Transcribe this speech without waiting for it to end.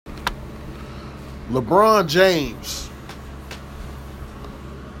LeBron James,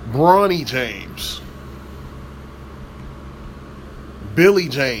 Bronny James, Billy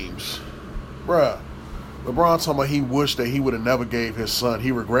James, bruh. LeBron talking about he wished that he would have never gave his son.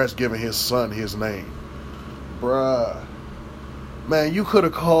 He regrets giving his son his name. Bruh. Man, you could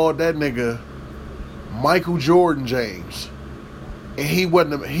have called that nigga Michael Jordan James. And he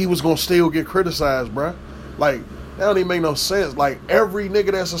was going to still get criticized, bruh. Like, that don't even make no sense. Like, every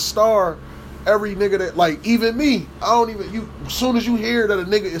nigga that's a star, every nigga that, like, even me, as soon as you hear that a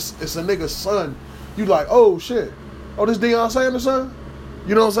nigga, it's a nigga's son, you like, oh, shit. Oh, this Deion Sanders' son?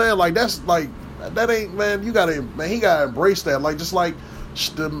 You know what I'm saying? Like, that's, like, that ain't, man, he gotta embrace that. Like, just like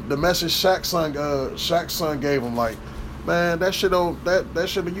the message Shaq's son gave him, like, man, that shit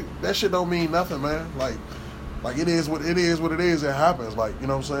don't mean nothing, man. Like it is what it is. It happens. Like, you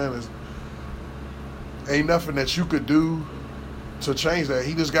know what I'm saying? Ain't nothing that you could do to change that.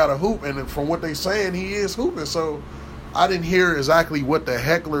 He just got to hoop, and from what they saying, he is hooping. So I didn't hear exactly what the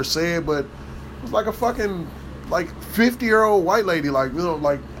heckler said, but it was like a fucking 50-year-old white lady, like, you know,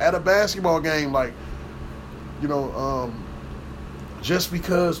 like at a basketball game, like, you know, just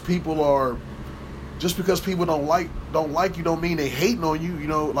because people don't like you don't mean they hating on you. You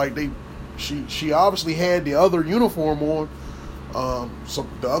know, like she obviously had the other uniform on, so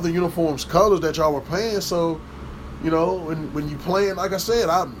the other uniform's colors that y'all were playing. So, you know, when you playing, like I said,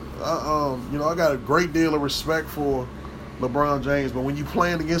 I got a great deal of respect for LeBron James, but when you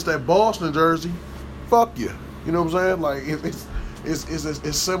playing against that Boston jersey, fuck you. You know what I'm saying? Like, it's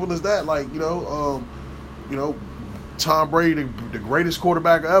as simple as that. Like, you know, Tom Brady, the greatest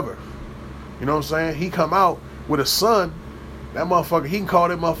quarterback ever. You know what I'm saying? He come out with a son. That motherfucker, he can call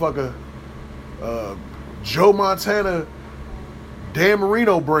that motherfucker Joe Montana, Dan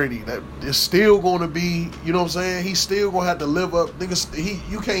Marino Brady. That is still going to be, you know what I'm saying? He's still going to have to live up.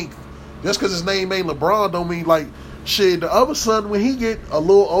 You can't, just because his name ain't LeBron don't mean, like, shit, the other son, when he get a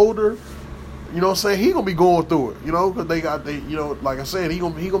little older, you know what I'm saying, he going to be going through it, you know, because you know, like I said, he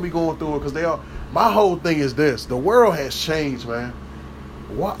gonna be going through it because they are. My whole thing is this: the world has changed, man.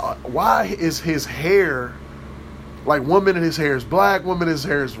 Why is his hair, like, 1 minute his hair is black, 1 minute his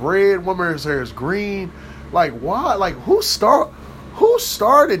hair is red, 1 minute his hair is green? Like, why? Like, who started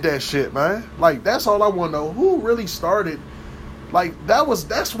that shit, man? Like, that's all I want to know. Who really started? Like,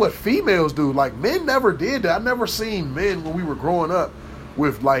 that's what females do. Like, men never did that. I never seen men when we were growing up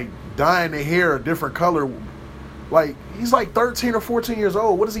with, like, dyeing their hair a different color. Like, he's like 13 or 14 years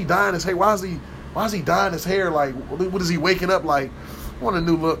old. What is he dyeing his hair? Why is he dyeing his hair? Like, what is he waking up like? I want a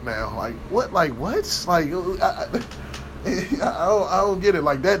new look now. Like, what? Like, what? Like, I don't get it.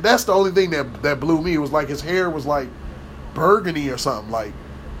 Like, that's the only thing that blew me. It was like his hair was like burgundy or something. Like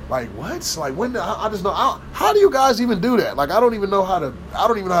what? Like, when? I just know. How do you guys even do that? Like, I don't even know how to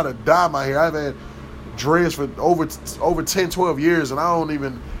dye my hair. I've had dreads for over 10, 12 years, and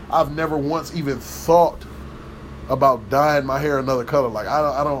I've never once even thought about dyeing my hair another color. Like,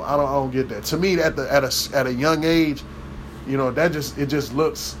 I don't get that. To me, at a young age, you know, it just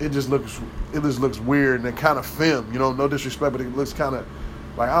looks weird and kind of femme. You know, no disrespect, but it looks kind of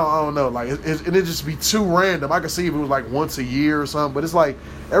like, I don't know. Like, it just be too random. I could see if it was like once a year or something, but it's like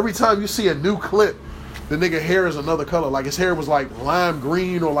every time you see a new clip, the nigga hair is another color. Like, his hair was like lime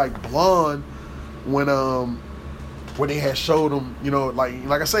green or like blonde when they had showed him. You know, like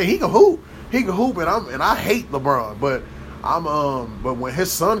I say, he can hoop, and I hate LeBron, but but when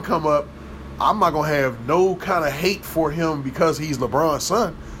his son come up, I'm not going to have no kind of hate for him because he's LeBron's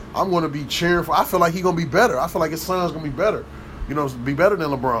son. I'm going to be cheering for. I feel like he's going to be better. I feel like his son's going to be better. You know, be better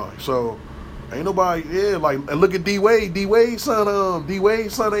than LeBron. So, ain't nobody, like, and look at D-Wade. D-Wade's son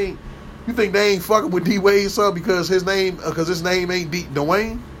ain't, you think they ain't fucking with D-Wade's son because his name ain't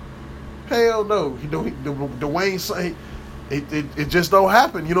Dwayne? Hell no. Dwayne's son, it just don't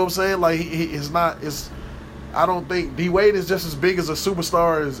happen. You know what I'm saying? Like, I don't think D-Wade is just as big as a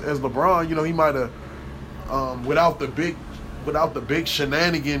superstar as LeBron. You know, he might have, without the big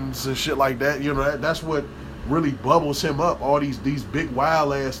shenanigans and shit like that. You know, that's what really bubbles him up. All these big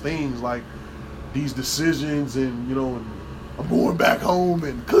wild ass things, like these decisions, and, you know, and I'm going back home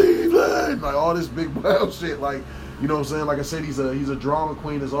in Cleveland, like all this big wild shit. Like, you know what I'm saying? Like I said, he's a drama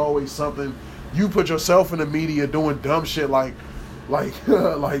queen. There's always something. You put yourself in the media doing dumb shit like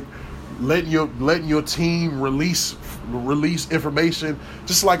letting your team release information,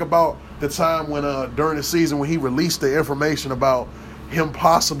 just like about the time when during the season when he released the information about him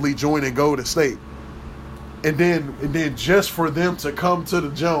possibly joining Golden State, and then just for them to come to the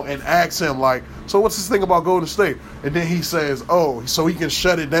joint and ask him, like, so what's this thing about Golden State? And then he says, oh, so he can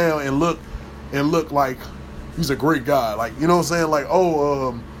shut it down and look like he's a great guy, like, you know what I'm saying, like,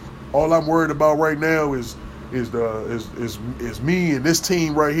 oh, All I'm worried about right now is me and this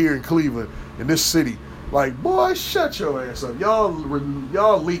team right here in Cleveland, in this city. Like, boy, shut your ass up.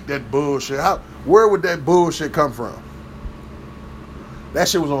 Y'all leaked that bullshit. Where would that bullshit come from? That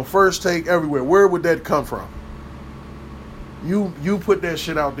shit was on First Take everywhere. Where would that come from? You put that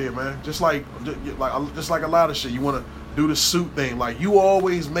shit out there, man. Just like a lot of shit. You want to do the suit thing. Like, you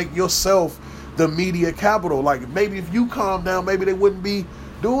always make yourself the media capital. Like, maybe if you calm down, maybe they wouldn't be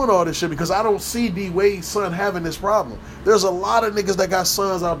doing all this shit, because I don't see D Wade's son having this problem. There's a lot of niggas that got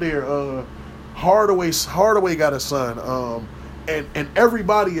sons out there. Hardaway got a son. And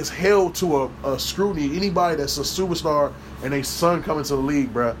everybody is held to a scrutiny. Anybody that's a superstar and they son come into the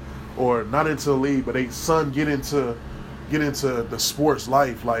league, bruh, or not into the league, but they son get into the sports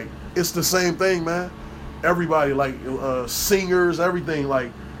life. Like, it's the same thing, man. Everybody, like singers, everything.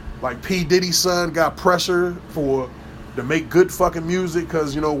 Like P. Diddy's son got pressure to make good fucking music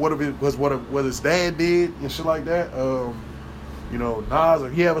because, you know, what his dad did and shit like that. You know, Nas,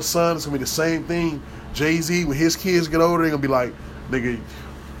 if he have a son, it's gonna be the same thing. Jay-Z, when his kids get older, they're gonna be like, nigga,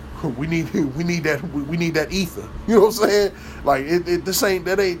 we need that ether. You know what I'm saying? Like, this ain't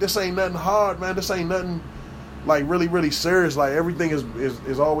nothing hard, man. This ain't nothing like really, really serious. Like, everything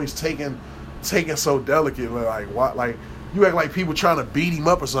is always taken so delicate. Like, what? Like, you act like people trying to beat him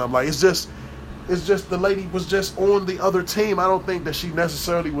up or something. Like, it's just the lady was just on the other team. I don't think that she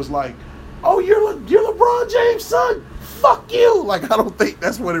necessarily was like, oh, you're LeBron James' son? Fuck you. Like, I don't think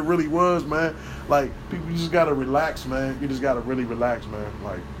that's what it really was, man. Like, people, you just gotta relax, man. You just gotta really relax, man.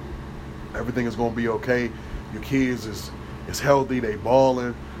 Like, everything is gonna be okay. Your kids is healthy, they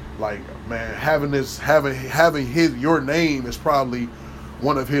balling. Like, man, having your name is probably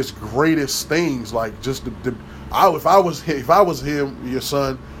one of his greatest things. Like, just if I was him, your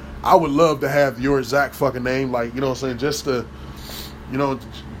son, I would love to have your exact fucking name. Like, you know what I'm saying?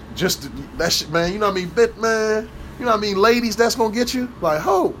 Just that shit, man. You know what I mean? Man. You know what I mean? Ladies, that's gonna get you. Like,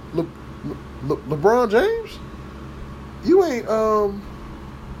 LeBron James? You ain't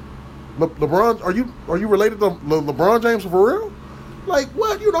LeBron? Are you related to LeBron James for real? Like,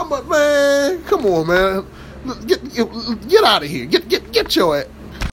 what? You know, man? Come on, man. Get out of here. Get your ass.